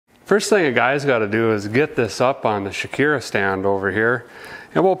First thing a guy's got to do is get this up on the Shakira stand over here,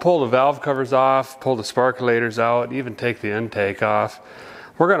 and we'll pull the valve covers off, pull the sparkalators out, even take the intake off.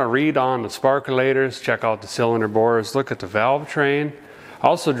 We're going to read on the sparkalators, check out the cylinder bores, look at the valve train,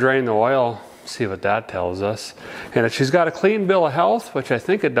 also drain the oil, see what that tells us. And if she's got a clean bill of health, which I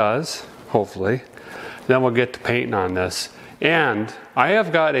think it does, hopefully, then we'll get to painting on this. And I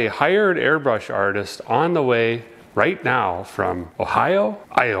have got a hired airbrush artist on the way right now from Ohio,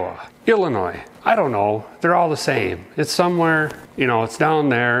 Iowa, Illinois. I don't know, they're all the same. It's somewhere, you know, it's down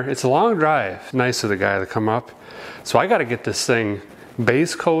there. It's a long drive. Nice of the guy to come up. So I got to get this thing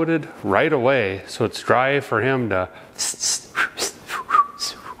base coated right away so it's dry for him to.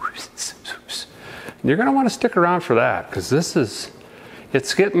 You're going to want to stick around for that, because this is,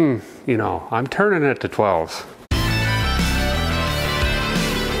 it's getting, you know, I'm turning it to 12.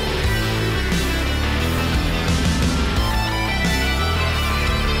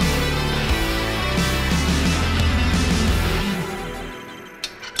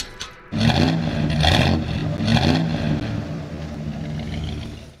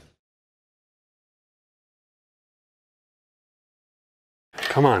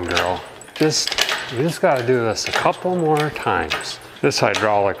 Come on, girl. You just got to do this a couple more times. This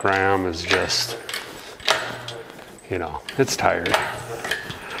hydraulic ram is just, you know, it's tired.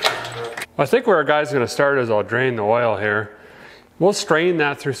 I think where our guy's going to start is I'll drain the oil here. We'll strain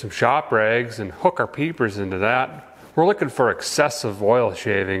that through some shop rags and hook our peepers into that. We're looking for excessive oil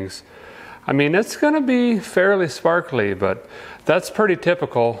shavings. I mean, it's going to be fairly sparkly, but that's pretty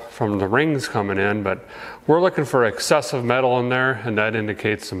typical from the rings coming in. But we're looking for excessive metal in there, and that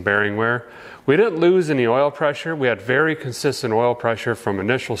indicates some bearing wear. We didn't lose any oil pressure. We had very consistent oil pressure from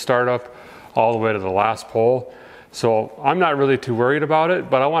initial startup all the way to the last pull. So I'm not really too worried about it,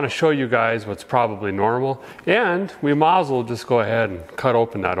 but I want to show you guys what's probably normal. And we might as well just go ahead and cut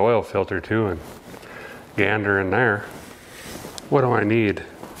open that oil filter too and gander in there. What do I need?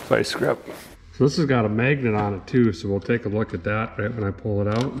 Vice grip. So this has got a magnet on it too, so we'll take a look at that right when I pull it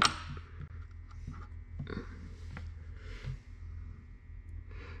out.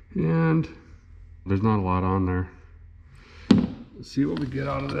 And there's not a lot on there. Let's see what we get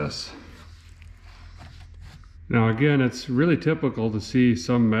out of this. Now again, it's really typical to see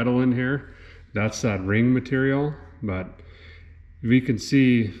some metal in here. That's that ring material, but we can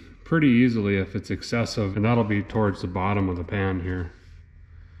see pretty easily if it's excessive, and that'll be towards the bottom of the pan here.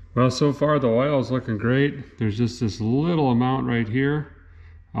 Well, so far the oil is looking great. There's just this little amount right here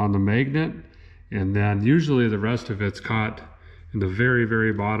on the magnet, and then usually the rest of it's caught in the very,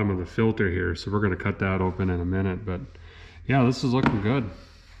 very bottom of the filter here. So we're going to cut that open in a minute, but yeah, this is looking good.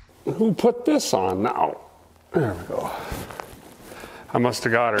 Who put this on now? There we go. I must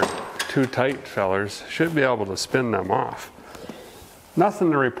have got her too tight, fellers. Should be able to spin them off.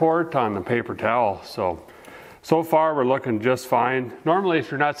 Nothing to report on the paper towel, so far we're looking just fine. Normally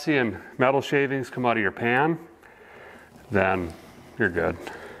if you're not seeing metal shavings come out of your pan, then you're good.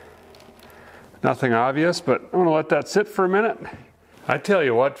 Nothing obvious, but I'm gonna let that sit for a minute. I tell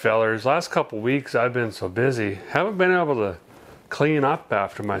you what, fellers, last couple weeks I've been so busy, haven't been able to clean up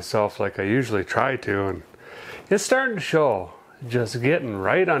after myself like I usually try to, and it's starting to show. Just getting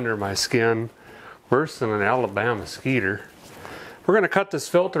right under my skin, worse than an Alabama skeeter. We're going to cut this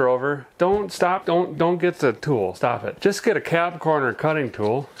filter over. Don't stop, don't get the tool, stop it. Just get a cab corner cutting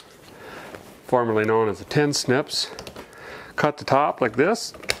tool, formerly known as a tin snips. Cut the top like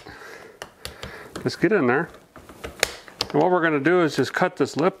this. Just get in there. And what we're going to do is just cut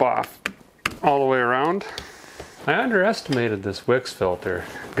this lip off all the way around. I underestimated this Wix filter.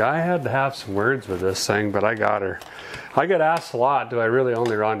 Guy had to have some words with this thing, but I got her. I get asked a lot, do I really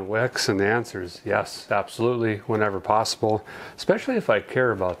only run Wix? And the answer is yes, absolutely, whenever possible, especially if I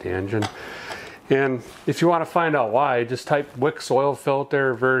care about the engine. And if you want to find out why, just type Wix oil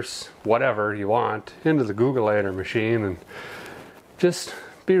filter versus whatever you want into the Googleator machine and just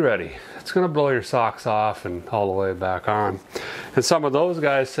be ready. It's going to blow your socks off and all the way back on. And some of those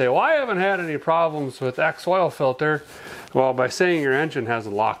guys say, well, I haven't had any problems with X oil filter. Well, by saying your engine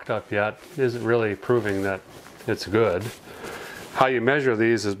hasn't locked up yet isn't really proving that it's good. How you measure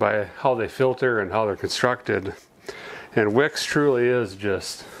these is by how they filter and how they're constructed. And Wix truly is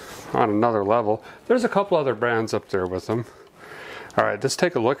just on another level. There's a couple other brands up there with them. All right, let's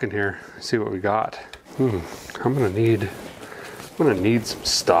take a look in here, see what we got. I'm gonna need some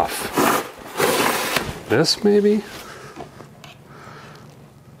stuff. This maybe?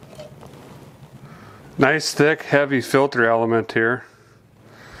 Nice thick heavy filter element here.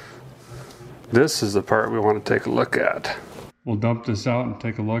 This is the part we want to take a look at. We'll dump this out and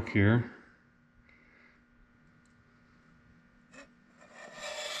take a look here.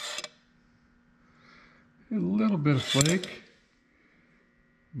 A little bit of flake,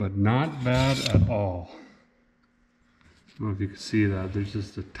 but not bad at all. I don't know if you can see that. There's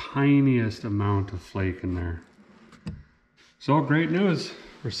just the tiniest amount of flake in there. So great news.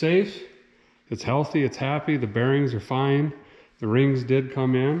 We're safe. It's healthy. It's happy. The bearings are fine. The rings did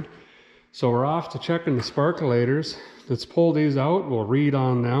come in. So we're off to checking the sparkalators. Let's pull these out. We'll read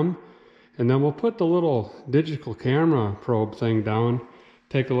on them. And then we'll put the little digital camera probe thing down.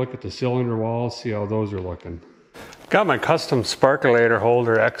 Take a look at the cylinder walls. See how those are looking. Got my custom sparkalator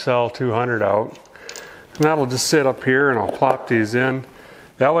holder XL200 out. And that'll just sit up here and I'll plop these in.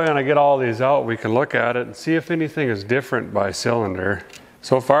 That way when I get all these out, we can look at it and see if anything is different by cylinder.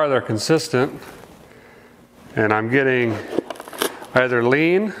 So far they're consistent. And I'm getting either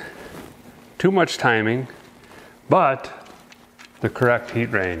lean, too much timing, but the correct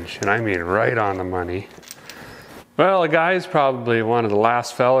heat range. And I mean right on the money. Well, the guy's probably one of the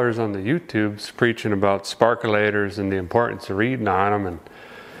last fellers on the YouTubes preaching about sparkalators and the importance of reading on them. And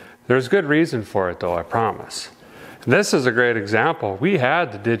there's good reason for it though, I promise. This is a great example. We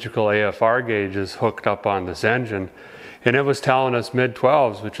had the digital AFR gauges hooked up on this engine and it was telling us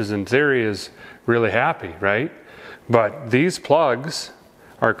mid-12s, which is in theory is really happy, right? But these plugs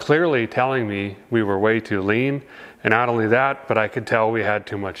are clearly telling me we were way too lean. And not only that, but I could tell we had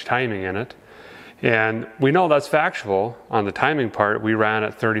too much timing in it. And we know that's factual. On the timing part, we ran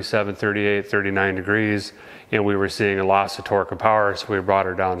at 37, 38, 39 degrees, and we were seeing a loss of torque and power, so we brought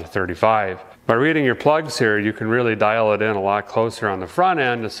her down to 35. By reading your plugs here, you can really dial it in a lot closer on the front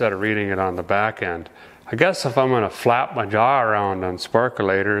end instead of reading it on the back end. I guess if I'm going to flap my jaw around on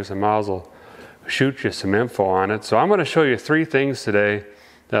sparkalators, I might as well shoot you some info on it. So I'm going to show you 3 things today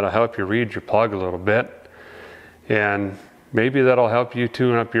that'll help you read your plug a little bit. And maybe that'll help you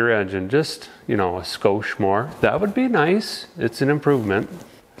tune up your engine just, you know, a skosh more. That would be nice. It's an improvement.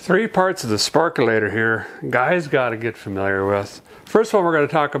 3 parts of the sparkalator here, guys got to get familiar with. First one we're going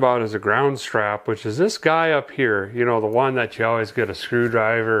to talk about is a ground strap, which is this guy up here. You know, the one that you always get a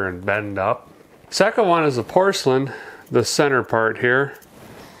screwdriver and bend up. Second one is the porcelain, the center part here.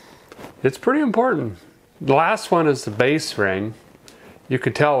 It's pretty important. The last one is the base ring. You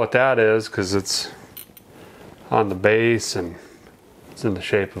can tell what that is because it's on the base and it's in the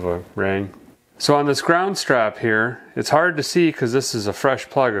shape of a ring. So on this ground strap here, it's hard to see because this is a fresh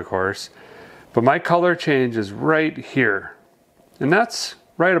plug, of course, but my color change is right here. And that's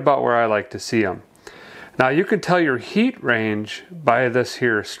right about where I like to see them. Now you can tell your heat range by this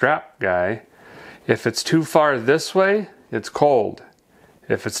here strap guy. If it's too far this way, it's cold.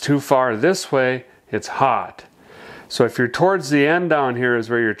 If it's too far this way, it's hot. So if you're towards the end down here is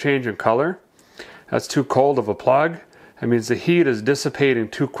where you're changing color, that's too cold of a plug. That means the heat is dissipating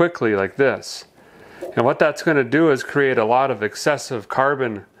too quickly like this. And what that's going to do is create a lot of excessive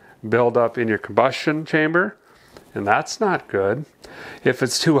carbon buildup in your combustion chamber. And that's not good. If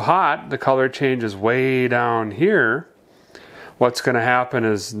it's too hot, the color changes way down here. What's going to happen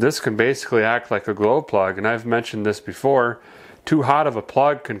is this can basically act like a glow plug. And I've mentioned this before. Too hot of a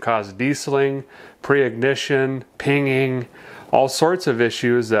plug can cause dieseling, pre-ignition, pinging, all sorts of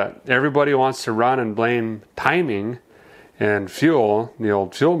issues that everybody wants to run and blame timing and fuel, the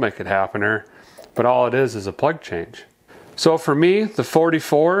old fuel make it happener, but all it is a plug change. So for me, the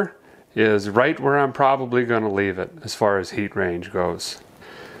 44 is right where I'm probably going to leave it as far as heat range goes.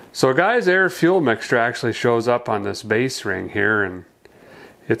 So a guy's air fuel mixture actually shows up on this base ring here, and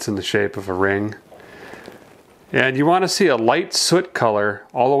it's in the shape of a ring. And you want to see a light soot color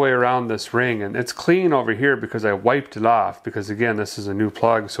all the way around this ring, and it's clean over here because I wiped it off, because again this is a new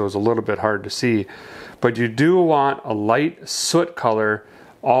plug, so it's a little bit hard to see. But you do want a light soot color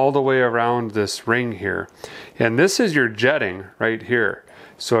all the way around this ring here. And this is your jetting right here.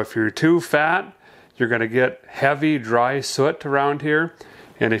 So if you're too fat, you're going to get heavy dry soot around here.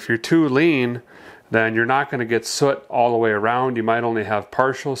 And if you're too lean, then you're not going to get soot all the way around. You might only have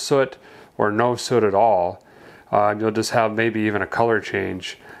partial soot or no soot at all. You'll just have maybe even a color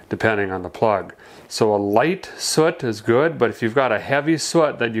change depending on the plug. So a light soot is good, but if you've got a heavy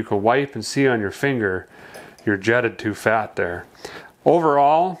soot that you can wipe and see on your finger, you're jetted too fat there.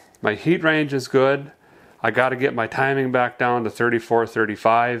 Overall, my heat range is good. I got to get my timing back down to 34,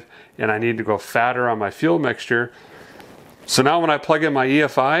 35, and I need to go fatter on my fuel mixture. So now when I plug in my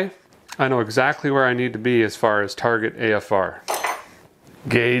EFI, I know exactly where I need to be as far as target AFR.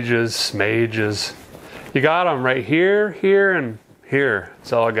 Gauges, smages. You got them right here, here, and here.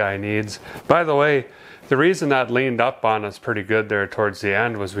 That's all a guy needs. By the way, the reason that leaned up on us pretty good there towards the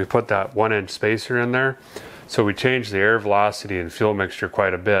end was we put that 1-inch spacer in there. So we changed the air velocity and fuel mixture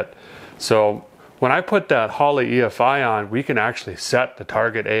quite a bit. So when I put that Holley EFI on, we can actually set the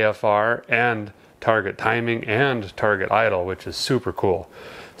target AFR and target timing and target idle, which is super cool.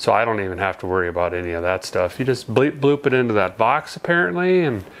 So I don't even have to worry about any of that stuff. You just bloop it into that box apparently,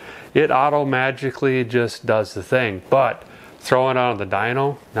 and it auto magically just does the thing. But throwing on the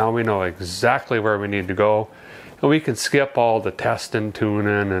dyno, now we know exactly where we need to go. And we can skip all the testing,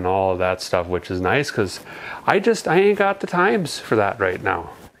 tuning, and all of that stuff, which is nice because I ain't got the times for that right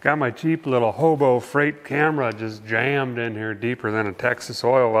now. Got my cheap little hobo freight camera just jammed in here deeper than a Texas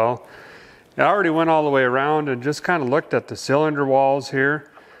oil well. I already went all the way around and just kind of looked at the cylinder walls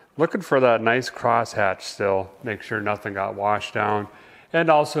here, looking for that nice crosshatch still, make sure nothing got washed down, and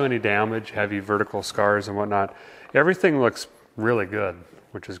also any damage, heavy vertical scars and whatnot. Everything looks really good,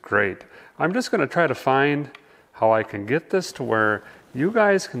 which is great. I'm just going to try to find how I can get this to where you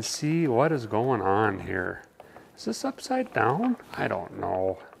guys can see what is going on here. Is this upside down? I don't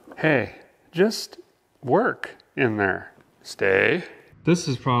know. Hey, just work in there. Stay. This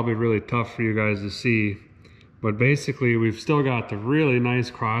is probably really tough for you guys to see, but basically we've still got the really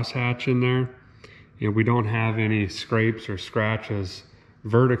nice crosshatch in there, and we don't have any scrapes or scratches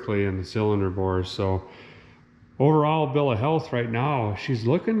vertically in the cylinder bores. So overall bill of health right now, she's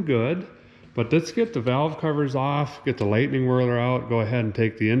looking good. But let's get the valve covers off, get the lightning whirler out, go ahead and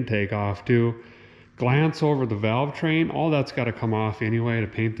take the intake off too. Glance over the valve train, all that's got to come off anyway to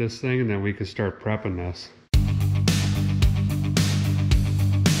paint this thing, and then we can start prepping this.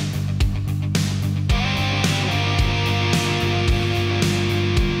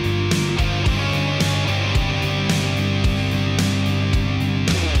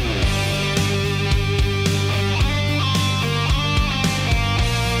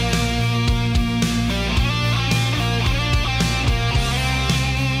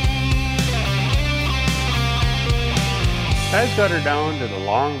 I've got her down to the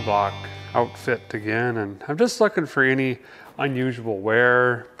long block outfit again, and I'm just looking for any unusual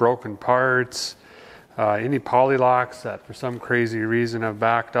wear, broken parts, any poly locks that for some crazy reason have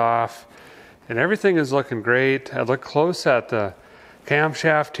backed off, and everything is looking great. I look close at the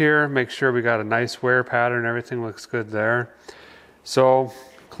camshaft here, make sure we got a nice wear pattern, everything looks good there. So,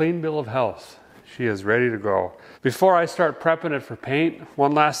 clean bill of health. She is ready to go. Before I start prepping it for paint,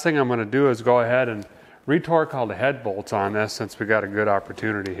 one last thing I'm going to do is go ahead and retorque all the head bolts on this since we got a good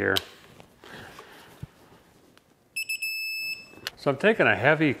opportunity here. So I'm taking a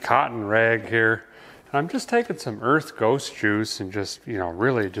heavy cotton rag here, and I'm just taking some earth ghost juice and just,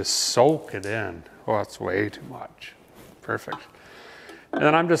 really just soak it in. Oh, that's way too much. Perfect. And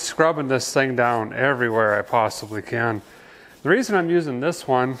then I'm just scrubbing this thing down everywhere I possibly can. The reason I'm using this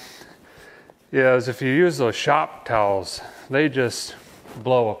one is if you use those shop towels, they just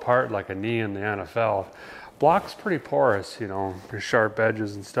blow apart like a knee in the NFL. Block's pretty porous, there's sharp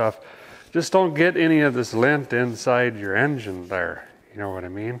edges and stuff. Just don't get any of this lint inside your engine there, you know what I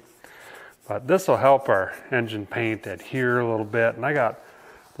mean? But this will help our engine paint adhere a little bit, and I got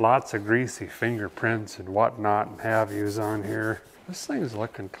lots of greasy fingerprints and whatnot and have-yous on here. This thing's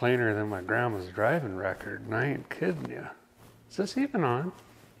looking cleaner than my grandma's driving record, and I ain't kidding you. Is this even on?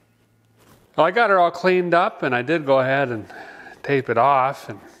 Well, I got her all cleaned up, and I did go ahead and tape it off,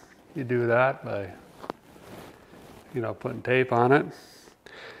 and you do that by putting tape on it.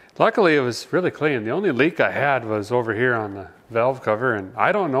 Luckily it was really clean. The only leak I had was over here on the valve cover, and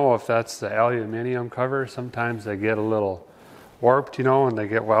I don't know if that's the aluminum cover. Sometimes they get a little warped, and they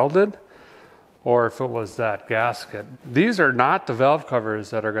get welded, or if it was that gasket. These are not the valve covers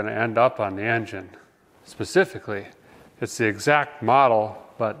that are going to end up on the engine specifically. It's the exact model,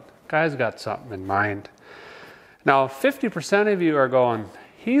 but guy's got something in mind. Now, 50% of you are going,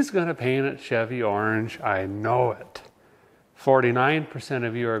 he's going to paint it Chevy orange. I know it. 49%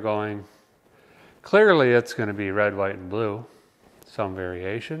 of you are going, clearly it's going to be red, white, and blue, some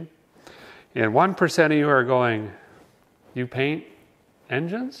variation. And 1% of you are going, you paint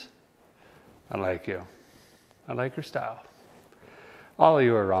engines? I like you. I like your style. All of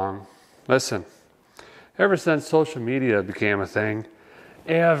you are wrong. Listen, ever since social media became a thing,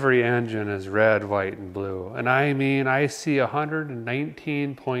 every engine is red, white, and blue. And I mean, I see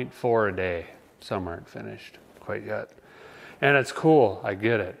 119.4 a day. Some aren't finished quite yet. And it's cool. I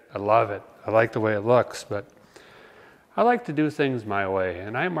get it. I love it. I like the way it looks, but I like to do things my way.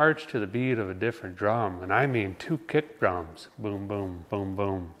 And I march to the beat of a different drum. And I mean 2 kick drums. Boom, boom, boom,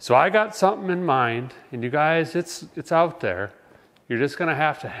 boom. So I got something in mind. And you guys, it's out there. You're just going to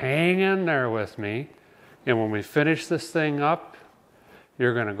have to hang in there with me. And when we finish this thing up,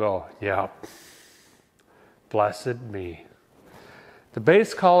 you're going to go, yep, blessed me. The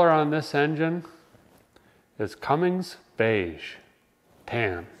base color on this engine is Cummins Beige,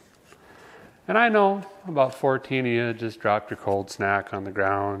 tan. And I know about 14 of you just dropped your cold snack on the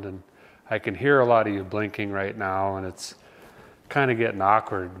ground, and I can hear a lot of you blinking right now, and it's kind of getting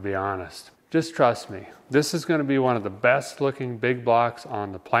awkward, to be honest. Just trust me. This is going to be one of the best looking big blocks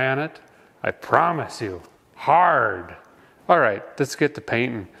on the planet. I promise you. Hard. All right, let's get to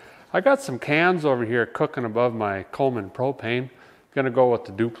painting. I got some cans over here cooking above my Coleman propane. Gonna go with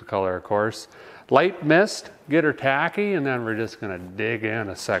the Duplicolor, of course. Light mist, get her tacky, and then we're just gonna dig in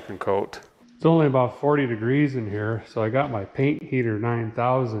a second coat. It's only about 40 degrees in here, so I got my paint heater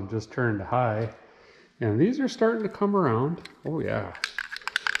 9000 just turned to high. And these are starting to come around. Oh yeah.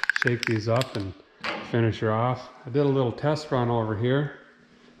 Shake these up and finish her off. I did a little test run over here.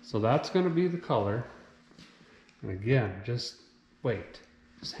 So that's gonna be the color. And again, just wait,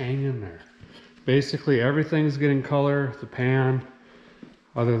 just hang in there. Basically everything's getting color, the pan,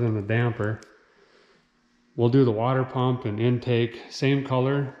 other than the damper. We'll do the water pump and intake, same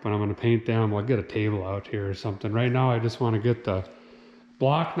color, but I'm gonna paint them. I'll get a table out here or something. Right now I just wanna get the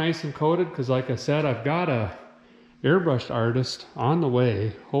block nice and coated, because like I said, I've got a airbrushed artist on the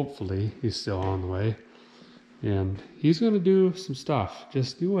way. Hopefully he's still on the way. And he's gonna do some stuff.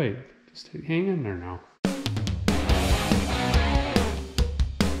 Just you wait, just hang in there now.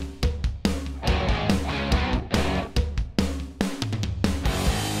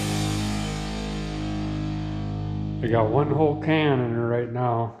 I got one whole can in here right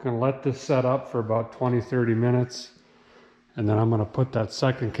now. Gonna let this set up for about 20-30 minutes. And then I'm gonna put that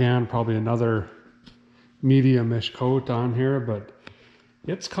second can, probably another medium-ish coat on here, but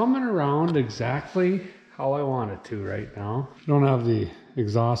it's coming around exactly how I want it to right now. I don't have the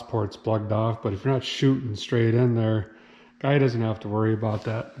exhaust ports plugged off, but if you're not shooting straight in there, guy doesn't have to worry about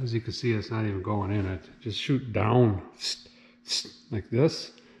that. As you can see, it's not even going in it. Just shoot down like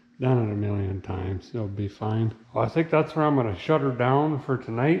this. Done it a million times, it'll be fine. Well, I think that's where I'm gonna shut her down for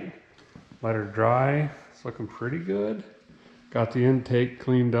tonight. Let her dry, it's looking pretty good. Got the intake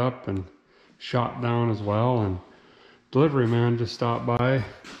cleaned up and shot down as well, and delivery man just stopped by.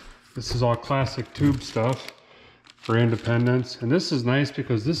 This is all classic tube stuff for Independence. And this is nice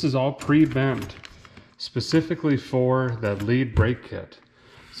because this is all pre-bent specifically for that lead brake kit.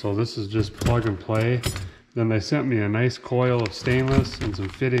 So this is just plug and play. Then they sent me a nice coil of stainless and some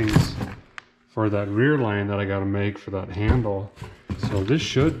fittings for that rear line that I got to make for that handle. So this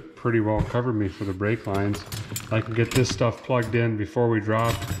should pretty well cover me for the brake lines. I can get this stuff plugged in before we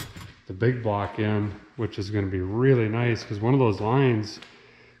drop the big block in, which is going to be really nice because one of those lines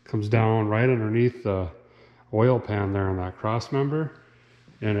comes down right underneath the oil pan there on that cross member.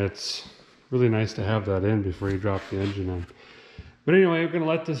 And it's really nice to have that in before you drop the engine in. But anyway, we're going to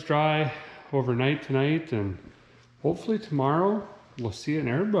let this dry overnight tonight, and hopefully tomorrow we'll see an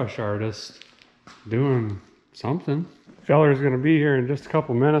airbrush artist doing something. Feller's gonna be here in just a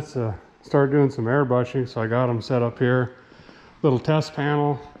couple minutes to start doing some airbrushing, so I got him set up here. Little test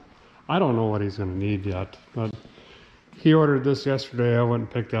panel. I don't know what he's gonna need yet, but he ordered this yesterday. I went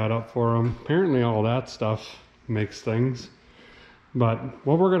and picked that up for him. Apparently all that stuff makes things. But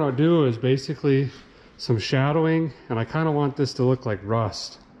what we're gonna do is basically some shadowing, and I kind of want this to look like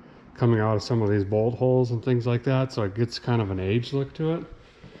rust coming out of some of these bolt holes and things like that, so it gets kind of an aged look to it.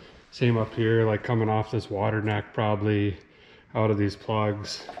 Same up here, like coming off this water neck, probably out of these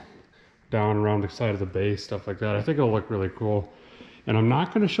plugs, down around the side of the base, stuff like that. I think it'll look really cool. And I'm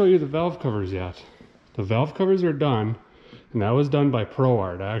not going to show you the valve covers yet. The valve covers are done, and that was done by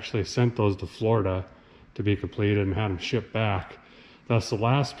ProArt. I actually sent those to Florida to be completed and had them shipped back. That's the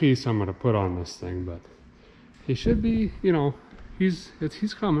last piece I'm going to put on this thing, but he should be, you know, he's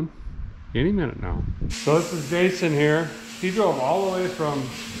coming any minute now. So this is Jason here. He drove all the way from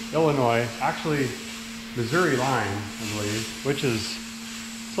Illinois, actually Missouri line, I believe, which is,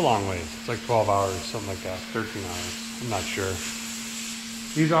 it's a long ways. It's like 12 hours, something like that, 13 hours, I'm not sure.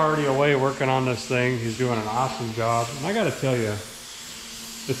 He's already away working on this thing. He's doing an awesome job. And I gotta tell you,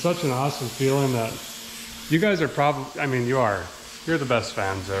 it's such an awesome feeling that you guys are probably, I mean, you're the best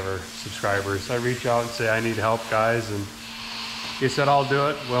fans ever, subscribers. I reach out and say, I need help, guys, and he said, I'll do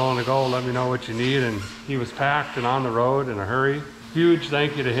it, willing to go, let me know what you need. And he was packed and on the road in a hurry. Huge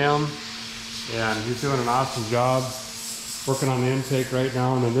thank you to him. And he's doing an awesome job working on the intake right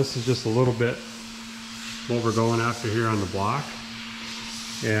now. And then this is just a little bit what we're going after here on the block.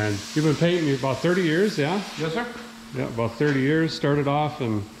 And you've been painting about 30 years, yeah? Yes, sir. Yeah, about 30 years. Started off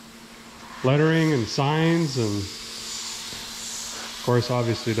in lettering and signs, and of course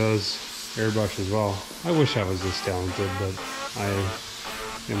obviously does airbrush as well. I wish I was this talented, but I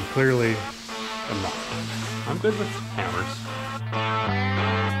am clearly not. I'm good with hammers.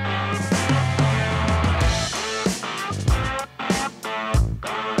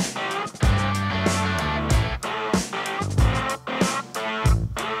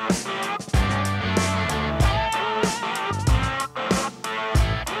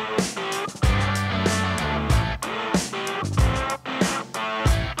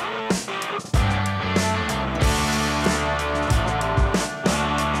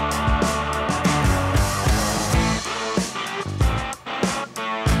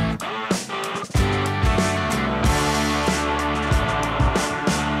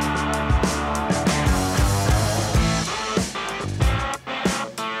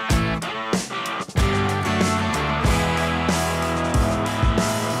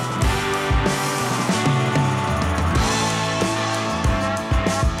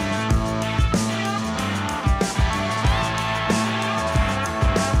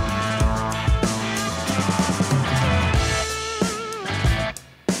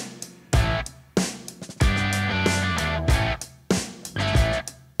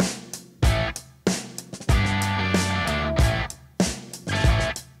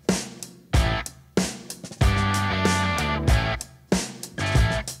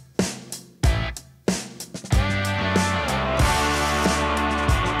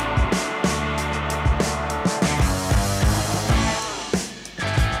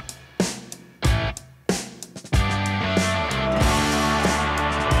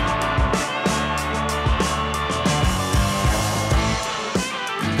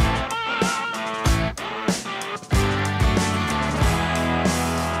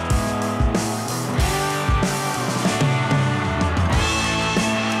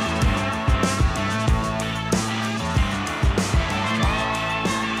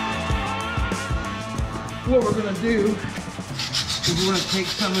 do is we're gonna take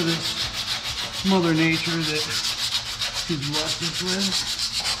some of this Mother Nature that she's blessed us with.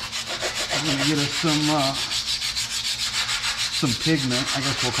 We're gonna get us some pigment, I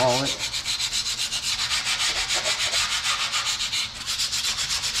guess we'll call it.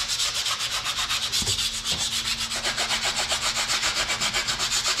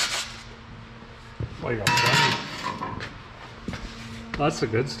 Well, you got plenty. That's the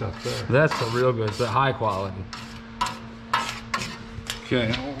good stuff there. That's the real good, it's the high quality. Okay,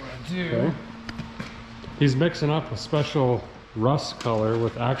 what we're gonna do. Okay. He's mixing up a special rust color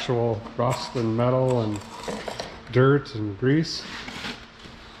with actual rust and metal and dirt and grease.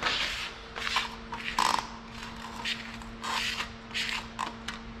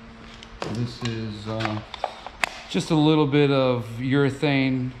 This is just a little bit of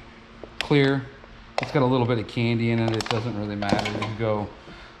urethane clear. It's got a little bit of candy in it. It doesn't really matter. You can go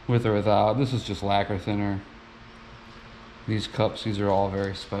with or without. This is just lacquer thinner. These cups, these are all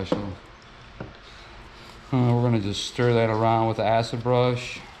very special. We're gonna just stir that around with the acid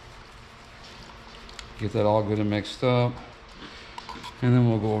brush. Get that all good and mixed up. And then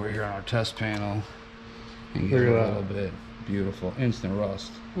we'll go over here on our test panel and get a little bit. Beautiful, instant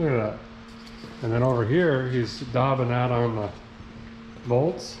rust. Look at that. And then over here, he's daubing that on the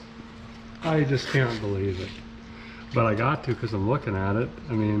bolts. I just can't believe it. But I got to because I'm looking at it.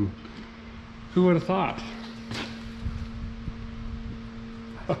 I mean, who would have thought?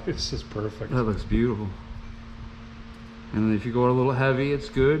 It's just perfect. That looks beautiful. And if you go a little heavy, it's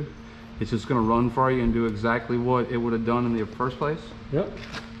good. It's just gonna run for you and do exactly what it would have done in the first place. Yep.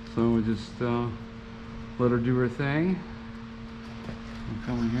 So we just let her do her thing. And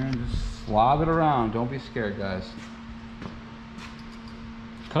come in here and just slob it around. Don't be scared, guys.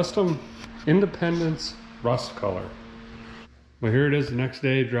 Custom Independence rust color. Well, here it is the next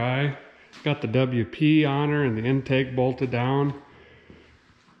day, dry. Got the WP on her and the intake bolted down.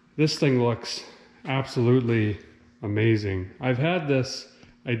 This thing looks absolutely amazing. I've had this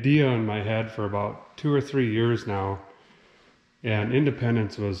idea in my head for about 2 or 3 years now, and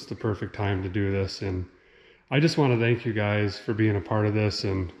Independence was the perfect time to do this. And I just want to thank you guys for being a part of this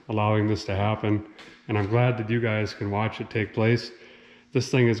and allowing this to happen. And I'm glad that you guys can watch it take place. This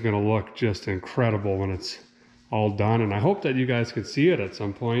thing is going to look just incredible when it's all done, and I hope that you guys could see it at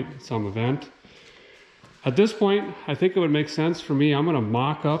some point, at some event. At this point, I think it would make sense for me. I'm going to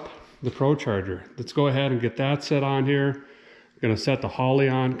mock up the Procharger. Let's go ahead and get that set on here. I'm going to set the Holley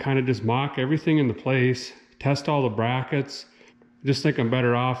on, kind of just mock everything into place, test all the brackets. I just think I'm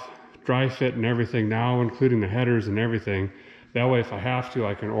better off dry fitting everything now, including the headers and everything. That way, if I have to,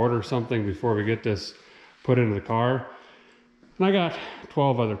 I can order something before we get this put into the car. And I got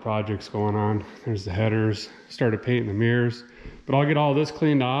 12 other projects going on. There's the headers, started painting the mirrors, but I'll get all this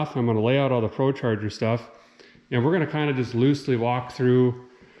cleaned off. I'm going to lay out all the Procharger stuff, and we're going to kind of just loosely walk through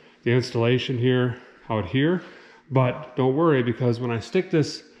the installation here out here. But don't worry, because when I stick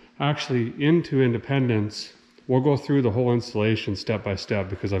this actually into Independence, we'll go through the whole installation step by step,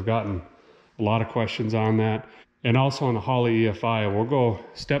 because I've gotten a lot of questions on that. And also on the Holley EFI, we'll go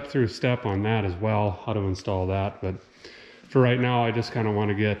step through step on that as well, how to install that. But for right now, I just kind of want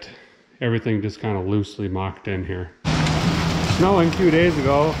to get everything just kind of loosely mocked in here. Snowing 2 days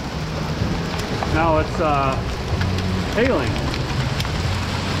ago. Now it's hailing.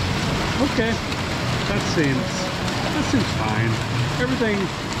 Okay, that seems fine.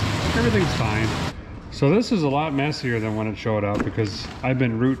 Everything's fine. So this is a lot messier than when it showed up, because I've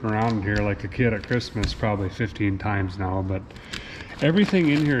been rooting around here like a kid at Christmas probably 15 times now, but everything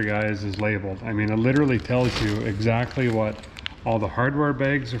in here, guys, is labeled. I mean, it literally tells you exactly what all the hardware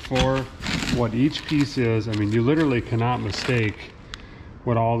bags are for, what each piece is. I mean, you literally cannot mistake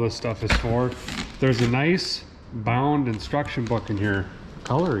what all this stuff is for. There's a nice bound instruction book in here,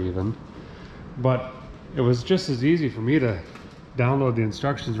 color even, but it was just as easy for me to download the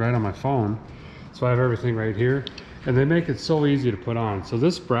instructions right on my phone. So I have everything right here, and they make it so easy to put on. So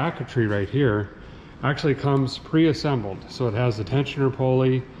this bracketry right here actually comes pre-assembled. So it has the tensioner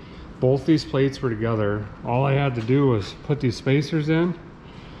pulley. Both these plates were together. All I had to do was put these spacers in,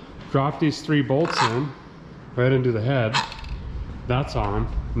 drop these 3 bolts in, right into the head. That's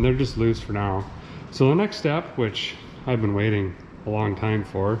on, and they're just loose for now. So the next step, which I've been waiting a long time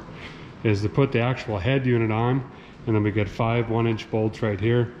for, is to put the actual head unit on, and then we get 5 1-inch bolts right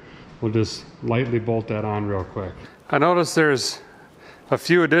here. We'll just lightly bolt that on real quick. I noticed there's a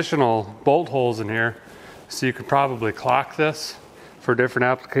few additional bolt holes in here, so you could probably clock this for different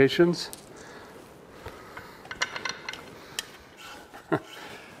applications.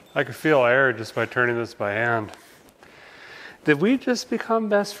 I could feel air just by turning this by hand. Did we just become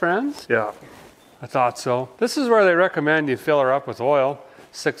best friends? Yeah. I thought so. This is where they recommend you fill her up with oil,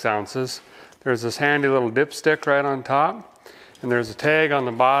 6 ounces. There's this handy little dipstick right on top, and there's a tag on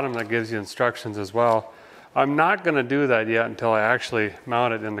the bottom that gives you instructions as well. I'm not gonna do that yet until I actually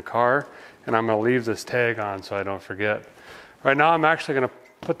mount it in the car, and I'm gonna leave this tag on so I don't forget. Right now I'm actually gonna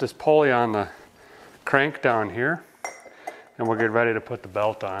put this pulley on the crank down here, and we'll get ready to put the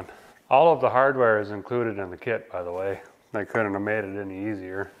belt on. All of the hardware is included in the kit, by the way. I couldn't have made it any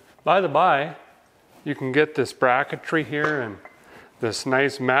easier. By the by, you can get this bracketry here and this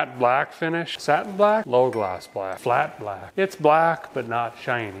nice matte black finish. Satin black, low gloss black, flat black. It's black, but not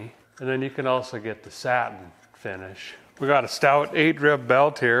shiny. And then you can also get the satin finish. We got a stout 8-rib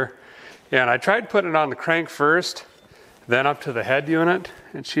belt here, and I tried putting it on the crank first, then up to the head unit,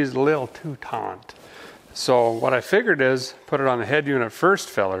 and she's a little too taut. So what I figured is put it on the head unit first,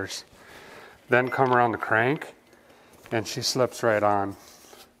 fellers, then come around the crank, and she slips right on.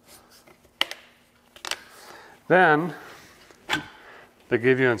 Then they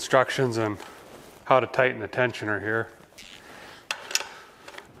give you instructions on how to tighten the tensioner here.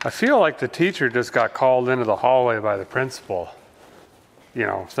 I feel like the teacher just got called into the hallway by the principal. You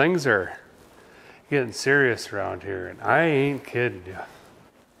know, things are getting serious around here, and I ain't kidding you.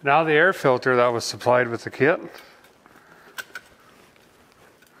 Now the air filter that was supplied with the kit.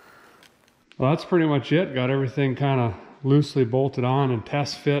 Well, that's pretty much it. Got everything kind of loosely bolted on and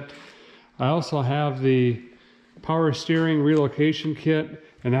test fit. I also have the power steering relocation kit,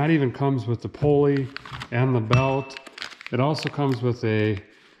 and that even comes with the pulley and the belt. It also comes with a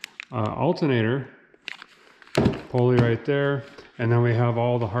alternator pulley right there, and then we have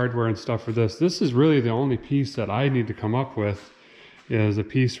all the hardware and stuff for this. This is really the only piece that I need to come up with, is a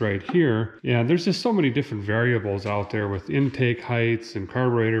piece right here. And there's just so many different variables out there with intake heights and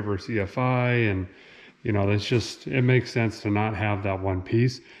carburetor versus EFI, and you know, it's just, it makes sense to not have that one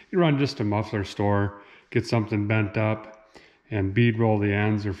piece. You run just a muffler store, get something bent up and bead roll the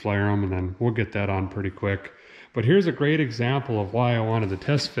ends or flare them, and then we'll get that on pretty quick. But here's a great example of why I wanted to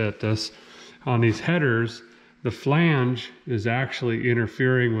test fit this. On these headers, the flange is actually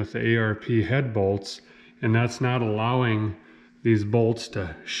interfering with the ARP head bolts, and that's not allowing these bolts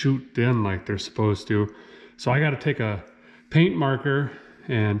to shoot in like they're supposed to. So I got to take a paint marker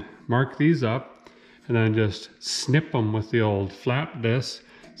and mark these up, and then just snip them with the old flap disc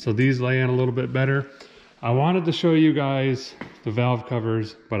so these lay in a little bit better. I wanted to show you guys the valve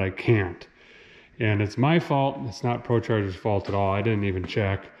covers, but I can't. And it's my fault, it's not Procharger's fault at all. I didn't even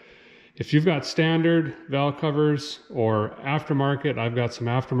check. If you've got standard valve covers or aftermarket, I've got some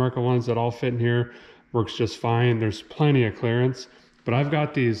aftermarket ones that all fit in here. Works just fine. There's plenty of clearance. But I've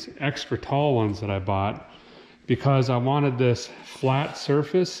got these extra tall ones that I bought because I wanted this flat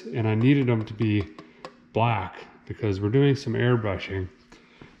surface and I needed them to be black because we're doing some airbrushing.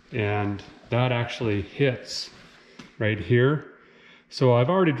 And that actually hits right here. So I've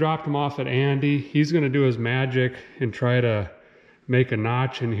already dropped them off at Andy. He's gonna do his magic and try to make a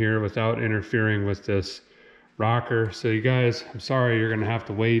notch in here without interfering with this rocker. So you guys, I'm sorry, you're gonna have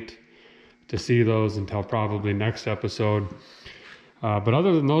to wait to see those until probably next episode. But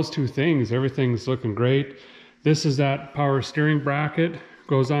other than those two things, everything's looking great. This is that power steering bracket.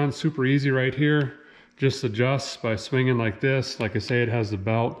 Goes on super easy right here. Just adjusts by swinging like this. Like I say, it has the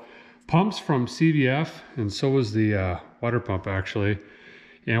belt. Pumps from CVF, and so is the water pump actually.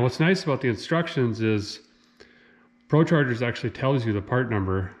 And what's nice about the instructions is Procharger actually tells you the part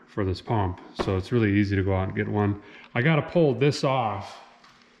number for this pump. So it's really easy to go out and get one. I gotta pull this off,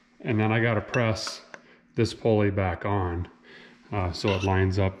 and then I gotta press this pulley back on so it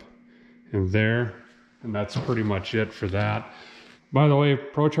lines up in there. And that's pretty much it for that. By the way,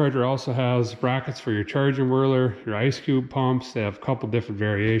 Procharger also has brackets for your charging whirler, your ice cube pumps. They have a couple different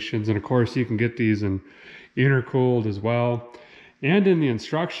variations. And of course, you can get these in intercooled as well. And in the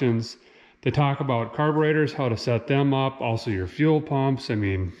instructions, they talk about carburetors, how to set them up, also your fuel pumps. I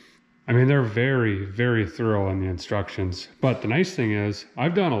mean, they're very, very thorough in the instructions. But the nice thing is,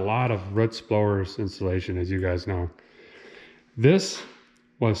 I've done a lot of Roots blowers installation, as you guys know. This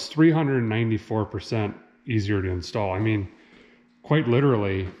was 394% easier to install. I mean, quite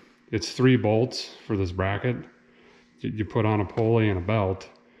literally, it's 3 bolts for this bracket. You put on a pulley and a belt,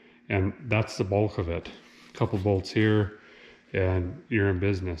 and that's the bulk of it. A couple bolts here, and you're in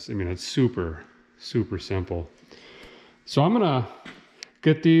business. I mean, it's super, super simple. So I'm gonna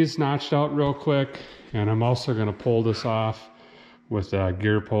get these notched out real quick, and I'm also gonna pull this off with a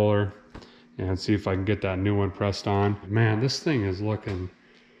gear puller and see if I can get that new one pressed on. Man, this thing is looking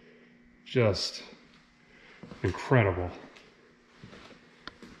just incredible.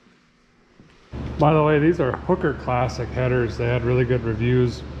 By the way, these are Hooker Classic headers. They had really good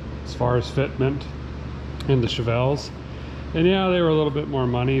reviews. as far as fitment in the Chevelles. And yeah, they were a little bit more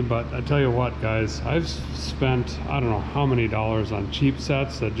money, but I tell you what, guys, I've spent I don't know how many dollars on cheap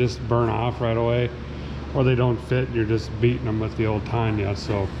sets that just burn off right away, or they don't fit and you're just beating them with the old Tanya.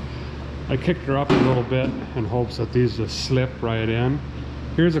 So I kicked her up a little bit in hopes that these just slip right in.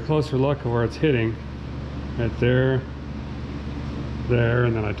 Here's a closer look of where it's hitting. Right there, there,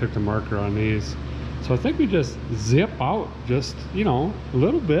 and then I took the marker on these. So I think we just zip out, just, you know, a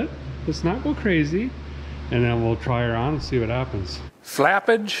little bit. Let's not go crazy. And then we'll try her on and see what happens.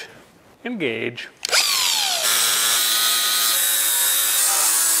 Flappage, engage.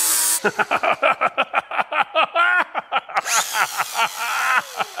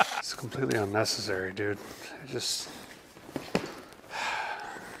 It's completely unnecessary, dude. Just...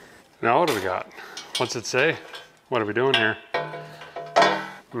 Now what do we got? What's it say? What are we doing here?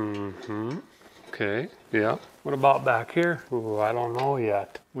 Okay, yeah. What about back here? Ooh, I don't know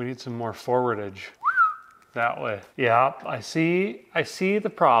yet. We need some more forwardage. That way. Yeah, I see the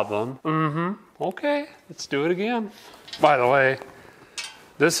problem. Okay, let's do it again. By the way,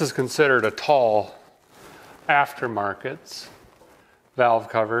 this is considered a tall aftermarket valve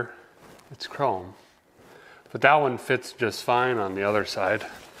cover. It's chrome. But that one fits just fine on the other side.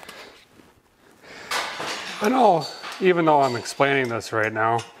 I know, even though I'm explaining this right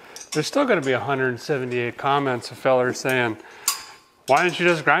now, there's still going to be 178 comments of fellers saying, why didn't you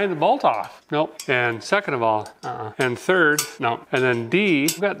just grind the bolt off? Nope. And second of all, and third, no. And then D,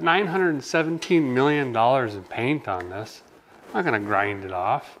 we've got $917 million in paint on this. I'm not going to grind it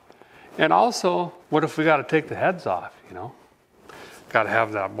off. And also, what if we got to take the heads off, you know? Got to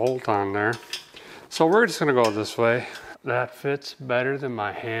have that bolt on there. So we're just going to go this way. That fits better than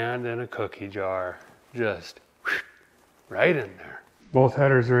my hand in a cookie jar. Just right in there. Both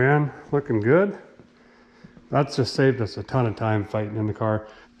headers are in, looking good. That's just saved us a ton of time fighting in the car.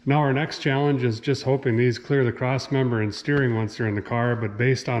 Now our next challenge is just hoping these clear the cross member and steering once they're in the car, but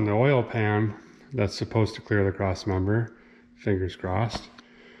based on the oil pan that's supposed to clear the cross member, fingers crossed,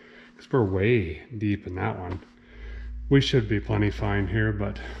 because we're way deep in that one. We should be plenty fine here,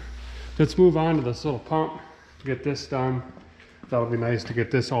 but let's move on to this little pump, get this done. That'll be nice to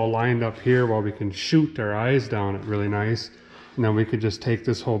get this all lined up here while we can shoot our eyes down it really nice. And then we could just take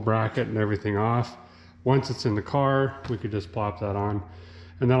this whole bracket and everything off. Once it's in the car, we could just plop that on.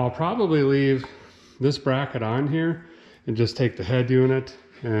 And then I'll probably leave this bracket on here and just take the head unit,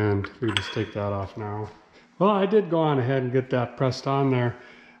 and we just take that off now. Well, I did go on ahead and get that pressed on there.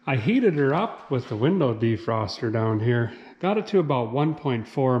 I heated her up with the window defroster down here. Got it to about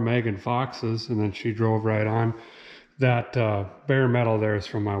 1.4 Megan Foxes, and then she drove right on. That bare metal there is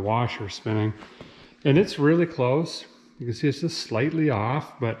from my washer spinning. And it's really close. You can see it's just slightly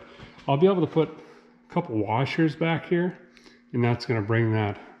off, but I'll be able to put a couple washers back here, and that's going to bring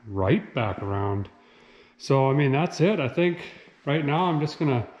that right back around. So, I mean, that's it. I think right now I'm just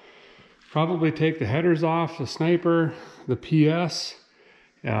going to probably take the headers off, the sniper, the PS,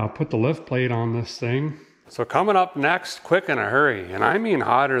 put the lift plate on this thing. So coming up next, quick in a hurry, and I mean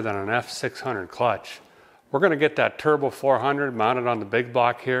hotter than an F600 clutch. We're going to get that Turbo 400 mounted on the big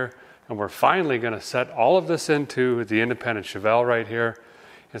block here, and we're finally going to set all of this into the Independent Chevelle right here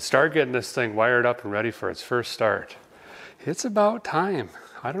and start getting this thing wired up and ready for its first start. It's about time.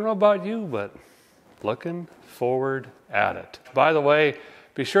 I don't know about you, but looking forward at it. By the way,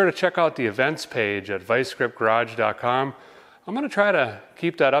 be sure to check out the events page at vicegripgarage.com. I'm going to try to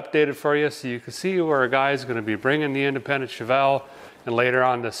keep that updated for you so you can see where a guy is going to be bringing the Independent Chevelle, and later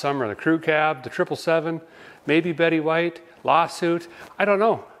on this summer the crew cab, the 777, maybe Betty White, lawsuit. I don't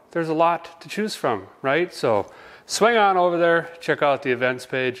know. There's a lot to choose from, right? So swing on over there, check out the events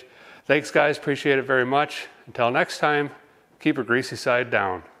page. Thanks, guys. Appreciate it very much. Until next time, keep her greasy side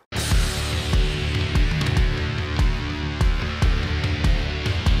down.